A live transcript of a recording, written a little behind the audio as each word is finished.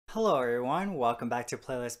Hello everyone, welcome back to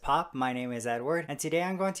Playlist Pop. My name is Edward, and today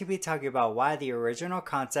I'm going to be talking about why the original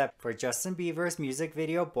concept for Justin Bieber's music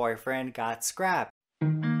video Boyfriend got scrapped.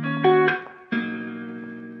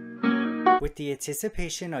 With the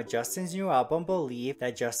anticipation of Justin's new album Believe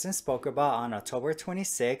that Justin spoke about on October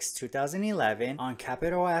 26, 2011 on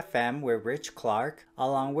Capital FM with Rich Clark,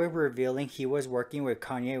 along with revealing he was working with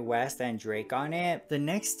Kanye West and Drake on it, the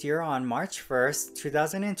next year on March 1st,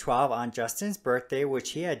 2012 on Justin's birthday, which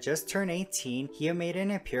he had just turned 18, he made an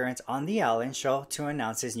appearance on The Ellen Show to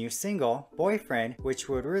announce his new single, Boyfriend, which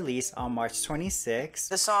would release on March 26.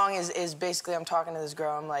 The song is basically I'm talking to this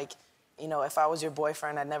girl, I'm like, you know, if I was your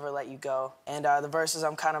boyfriend, I'd never let you go. And the verses,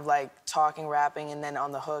 I'm kind of like talking, rapping, and then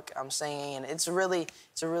on the hook, I'm singing, and it's a really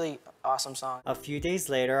awesome song. A few days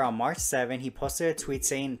later, on March 7, he posted a tweet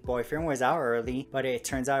saying Boyfriend was out early, but it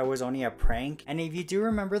turns out it was only a prank. And if you do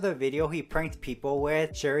remember the video he pranked people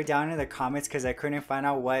with, share it down in the comments because I couldn't find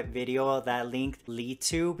out what video that link lead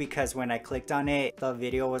to, because when I clicked on it, the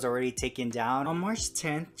video was already taken down. On March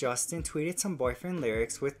 10th, Justin tweeted some Boyfriend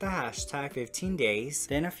lyrics with the hashtag 15 days.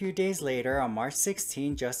 Then a few days later, on March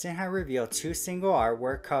 16, Justin had revealed two single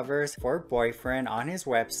artwork covers for Boyfriend on his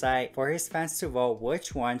website for his fans to vote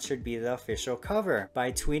which one should be the official cover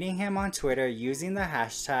by tweeting him on Twitter using the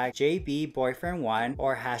hashtag JBBoyfriend1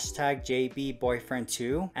 or hashtag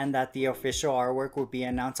JBBoyfriend2, and that the official artwork would be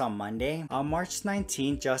announced on Monday. On March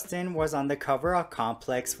 19, Justin was on the cover of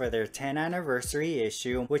Complex for their 10th anniversary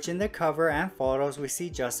issue, which in the cover and photos we see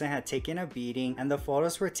Justin had taken a beating, and the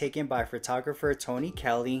photos were taken by photographer Tony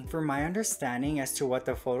Kelly. For my understanding as to what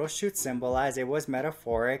the photo shoot symbolized, it was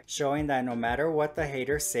metaphoric, showing that no matter what the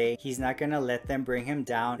haters say, he's not gonna let them bring him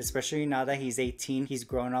down, especially now that he's 18. He's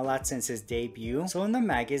grown a lot since his debut. So in the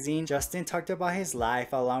magazine, Justin talked about his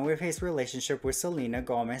life along with his relationship with Selena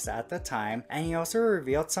Gomez at the time, and he also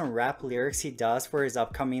revealed some rap lyrics he does for his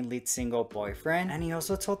upcoming lead single Boyfriend. And he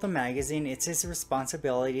also told the magazine it's his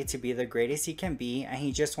responsibility to be the greatest he can be, and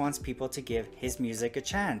he just wants people to give his music a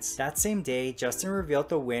chance. That same day, Justin revealed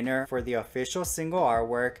the winner for the official single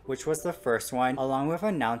artwork, which was the first one, along with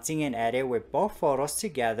announcing an edit with both photos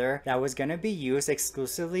together that was gonna be used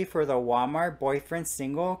exclusively for the Walmart Boyfriend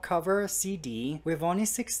single cover CD. With only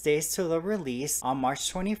 6 days to the release, on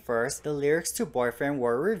March 21st, the lyrics to Boyfriend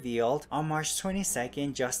were revealed. On March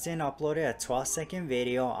 22nd, Justin uploaded a 12-second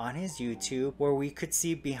video on his YouTube where we could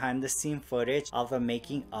see behind the scene footage of the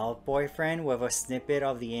making of Boyfriend with a snippet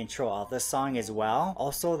of the intro of the song as well.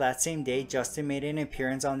 Also that same day, Justin made an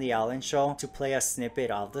appearance on The Ellen Show to play a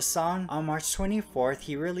snippet of the song. On March 24th,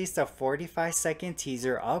 he released a 45-second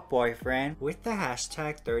teaser of Boyfriend with the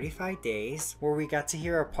hashtag 35 days, where we got to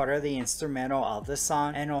hear a part of the instrumental of the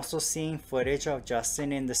song and also seeing footage of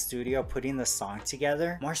Justin in the studio putting the song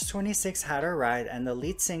together. March 26th had arrived and the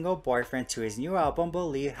lead single Boyfriend to his new album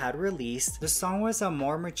Believe had released. The song was a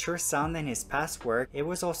more mature sound than his past work. It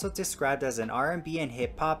was also described as an R&B and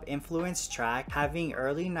hip-hop influenced track, having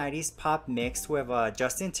early 90s pop mixed with a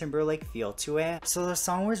Justin Timberlake feel to it. So the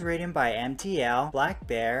song was written by MDL, Black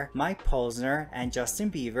Bear, Mike Posner, and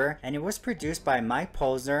Justin Bieber, and it was produced by Mike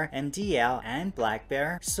Posner, MDL, and Black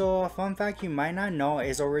Bear. So a fun fact you might not know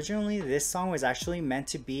is originally this song was actually meant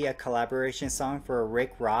to be a collaboration song for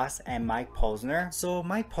Rick Ross and Mike Posner. So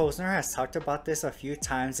Mike Posner has talked about this a few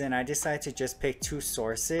times, and I decided to just pick two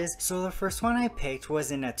sources. So the first one I picked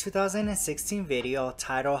was in a 2016 video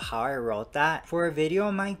titled How I Wrote That, for a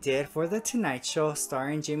video Mike did for The Tonight Show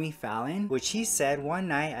starring Jimmy Fallon, which he said one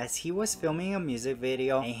night as he was filming a music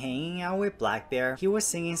video and hanging out with Black Bear, he was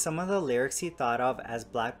singing some of the lyrics he thought of as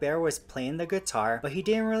Black Bear was playing the guitar, but he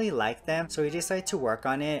didn't really like them, so he decided to work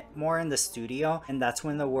on it more in the studio, and that's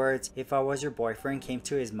when the words "If I Was Your Boyfriend" came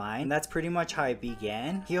to his mind. And that's pretty much how it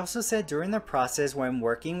began. He also said during the process when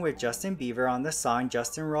working with Justin Bieber on the song,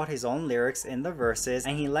 Justin wrote his own lyrics in the verses,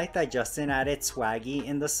 and he liked that Justin added swaggy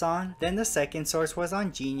in the song. Then the second source was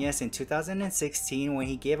on Genius in 2016 when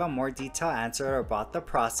he gave a more detailed answer about the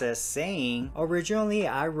process, saying, "Originally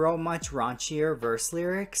I wrote much raunchier verse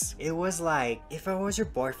lyrics. It was like, if I was your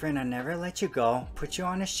boyfriend, I'd never let you go, put you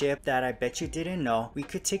on a ship that I bet you didn't know. We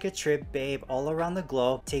could take a trip, babe, all around the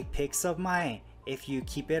globe, take pics of my if you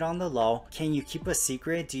keep it on the low. Can you keep a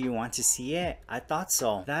secret? Do you want to see it? I thought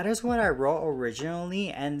so." That is what I wrote originally,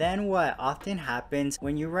 and then what often happens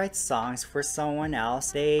when you write songs for someone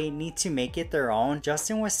else, they need to make it their own.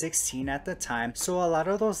 Justin was 16 at the time, so a lot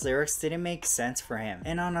of those lyrics didn't make sense for him.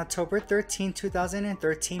 And on October 13,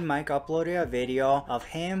 2013, Mike uploaded a video of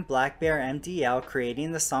him, Black Bear, MDL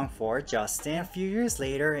creating the song for Justin. A few years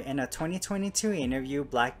later, in a 2022 interview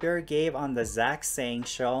Black Bear gave on the Zach Sang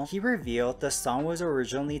Show, he revealed the song song was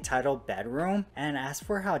originally titled Bedroom. And as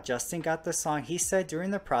for how Justin got the song, he said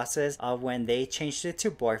during the process of when they changed it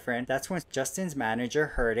to Boyfriend, that's when Justin's manager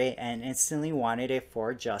heard it and instantly wanted it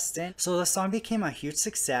for Justin. So the song became a huge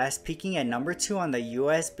success, peaking at number 2 on the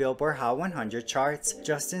US Billboard Hot 100 charts.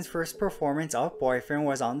 Justin's first performance of Boyfriend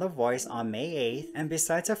was on The Voice on May 8th, and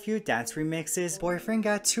besides a few dance remixes, Boyfriend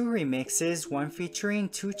got 2 remixes, one featuring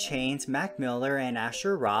 2 Chainz, Mac Miller, and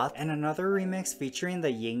Asher Roth, and another remix featuring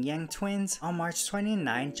the Yin Yang Twins. On March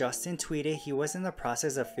 29, Justin tweeted he was in the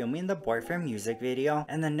process of filming the Boyfriend music video,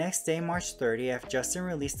 and the next day, March 30th, Justin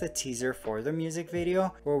released a teaser for the music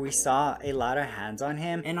video where we saw a lot of hands on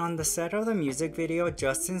him. And on the set of the music video,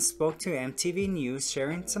 Justin spoke to MTV News,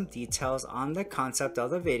 sharing some details on the concept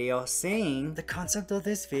of the video, saying, "The concept of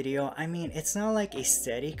this video, I mean, it's not like a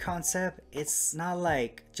steady concept. It's not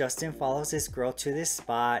like Justin follows this girl to this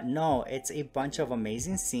spot. No, it's a bunch of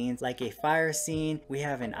amazing scenes, like a fire scene, we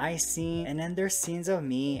have an ice scene, and then there's scenes of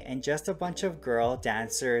me and just a bunch of girl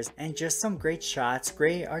dancers, and just some great shots,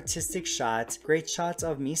 great artistic shots, great shots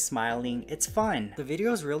of me smiling. It's fun." The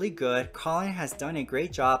video is really good. Colin has done a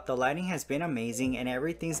great job. The lighting has been amazing and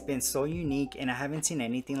everything's been so unique, and I haven't seen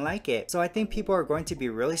anything like it. So I think people are going to be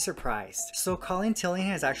really surprised. So Colin Tilling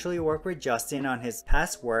has actually worked with Justin on his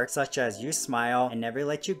past work, such as You Smile and Never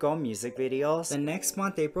Let You Go music videos. The next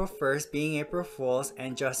month, April 1st, being April Fool's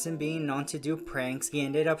and Justin being known to do pranks, he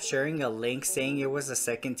ended up sharing a link saying it was a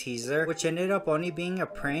second teaser, which ended up only being a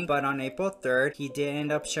prank. But on April 3rd, he did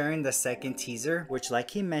end up sharing the second teaser, which,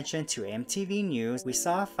 like he mentioned to MTV News, we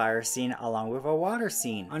saw a fire scene along with a water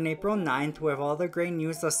scene. On April 9th, with all the great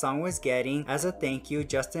news the song was getting, as a thank you,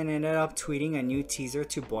 Justin ended up tweeting a new teaser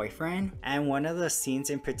to Boyfriend, and one of the scenes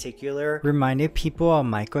in particular reminded people of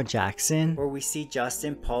Michael Jackson, where we see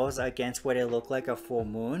Justin pose against what it looked like a full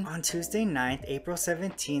moon. On Tuesday 9th, April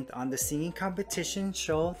 17th, on the singing competition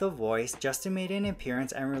show The Voice, Justin made an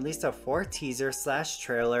appearance and released a 4 teaser /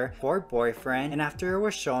 trailer for Boyfriend, and after it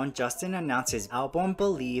was shown, Justin announced his album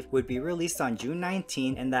Believe would be released on June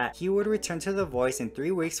 19th and that he would return to The Voice in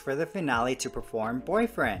 3 weeks for the finale to perform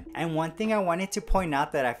Boyfriend. And one thing I wanted to point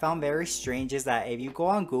out that I found very strange is that if you go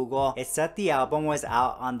on Google, it said the album was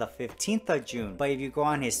out on the 15th of June, but if you go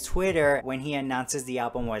on his Twitter, when he announces the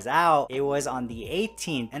album was out, it was on the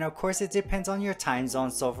 18th. And of course it depends on your time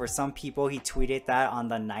zone, so for some people he tweeted that on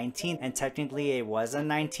the 19th, and technically it was the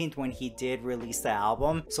 19th when he did release the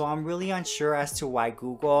album. So I'm really unsure as to why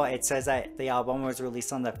Google, it says that the album was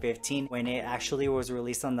released on the 15th when it actually was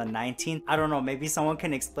released on the 19th. I don't know, maybe someone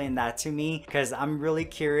can explain that to me, because I'm really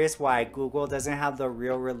curious why Google doesn't have the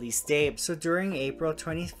real release date. So during April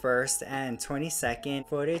 21st and 22nd,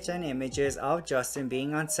 footage and images of Justin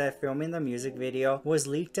being on set filming the music video was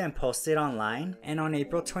leaked and posted online. And on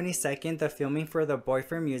April 22nd, the filming for the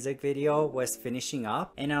Boyfriend music video was finishing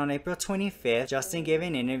up. And on April 25th, Justin gave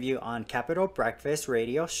an interview on Capitol Breakfast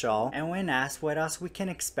radio show, and when asked what else we can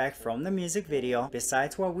expect from the music video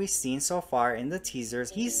besides what we've seen so far in the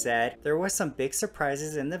teasers, he said there was some big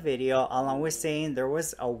surprises in the video, along with saying there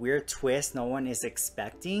was a weird twist no one is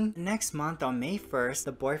expecting. Next month on May 1st,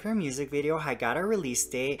 the Boyfriend music video had got a release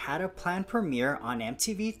date, had a planned premiere on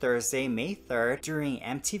MTV Thursday, May 3rd during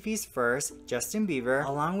MTV's first Justin Bieber.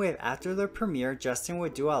 Along with after the premiere, Justin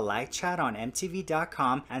would do a live chat on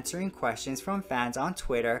MTV.com answering questions from fans on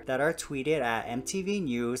Twitter that are tweeted at MTV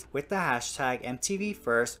News with the hashtag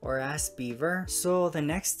MTVFirst or Ask Bieber. So the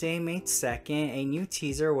next day, May 2nd, a new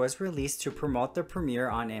teaser was released to promote the premiere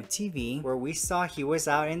on MTV, where we saw he was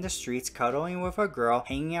out in the streets cuddling with a girl,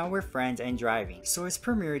 hanging out with friends, and driving. So it's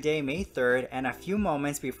premiere day, May 3rd, and a few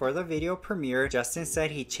moments before the video premiered, Justin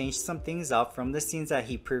said he changed some things up from the scenes that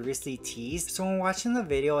he previously teased. So when watching the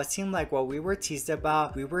video, it seemed like what we were teased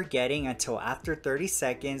about, we were getting until after 30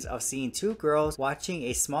 seconds of seeing 2 girls watching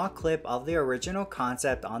a small clip of the original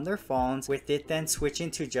concept on their phones, with it then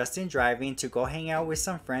switching to Justin driving to go hang out with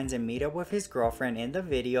some friends and meet up with his girlfriend in the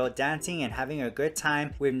video, dancing and having a good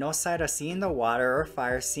time, with no sight of seeing the water or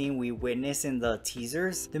fire scene we witnessed in the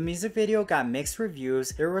teasers. The music video got mixed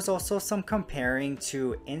reviews. There was also some comparing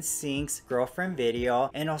to NSYNC's Girlfriend video,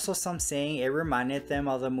 and also some saying it reminded them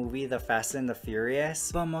of the movie The Fast and the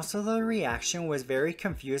Furious. But most of the reaction was very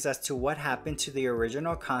confused as to what happened to the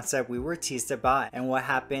original concept we were teased about, and what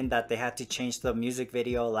happened that they had to change the music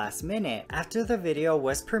video last minute. After the video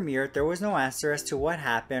was premiered, there was no answer as to what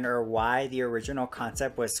happened or why the original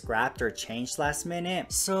concept was scrapped or changed last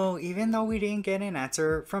minute. So even though we didn't get an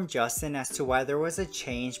answer from Justin as to why there was a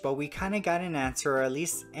change, but we kind of got an answer, or at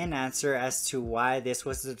least an answer as to why this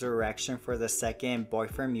was the direction for the second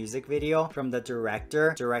Boyfriend music video from the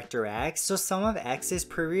director X. So some of X's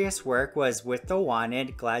previous work was With the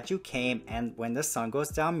Wanted, Glad You Came, and When the Sun Goes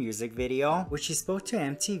Down music video, which he spoke to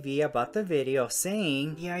MTV about the video,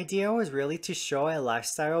 saying the idea was really to show a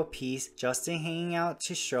lifestyle piece, Justin hanging out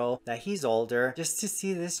to show that he's older, just to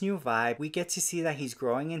see this new vibe. We get to see that he's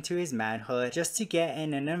growing into his manhood, just to get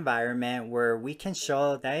in an environment where we can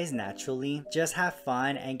show that he's naturally, just have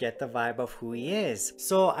fun and get the vibe of who he is.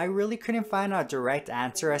 So I really couldn't find a direct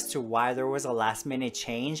answer as to why there was a last minute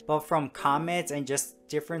change, but from comments and just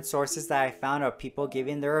different sources that I found of people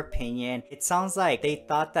giving their opinion, it sounds like they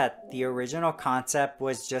thought that the original concept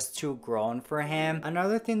was just too grown for him.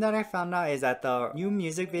 Another thing that I found out is that the new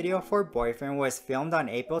music video for Boyfriend was filmed on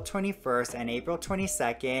April 21st and April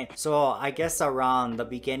 22nd, so I guess around the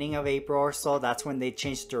beginning of April or so, that's when they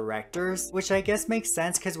changed directors, which I guess makes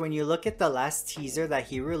sense because when you look at the last teaser that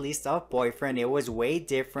he released of Boyfriend, it was way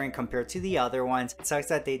different compared to the other ones. It sucks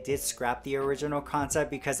that they did scrap the original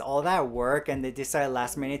concept because all that work and they decided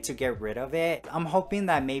last minute to get rid of it. I'm hoping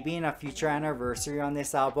that maybe in a future anniversary on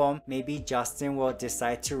this album, maybe Justin will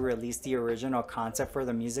decide to release the original concept for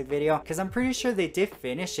the music video, because I'm pretty sure they did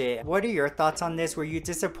finish it. What are your thoughts on this? Were you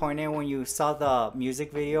disappointed when you saw the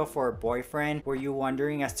music video for Boyfriend? Were you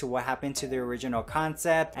wondering as to what happened to the original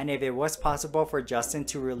concept? And if it was possible for Justin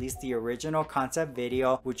to release the original concept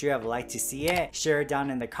video, would you have liked to see it? Share it down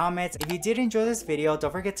in the comments. If you did enjoy this video, don't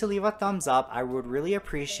forget to leave a thumbs up. I would really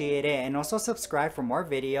appreciate it, and also subscribe for more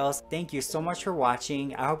videos. Thank you so much for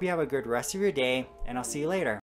watching. I hope you have a good rest of your day, and I'll see you later.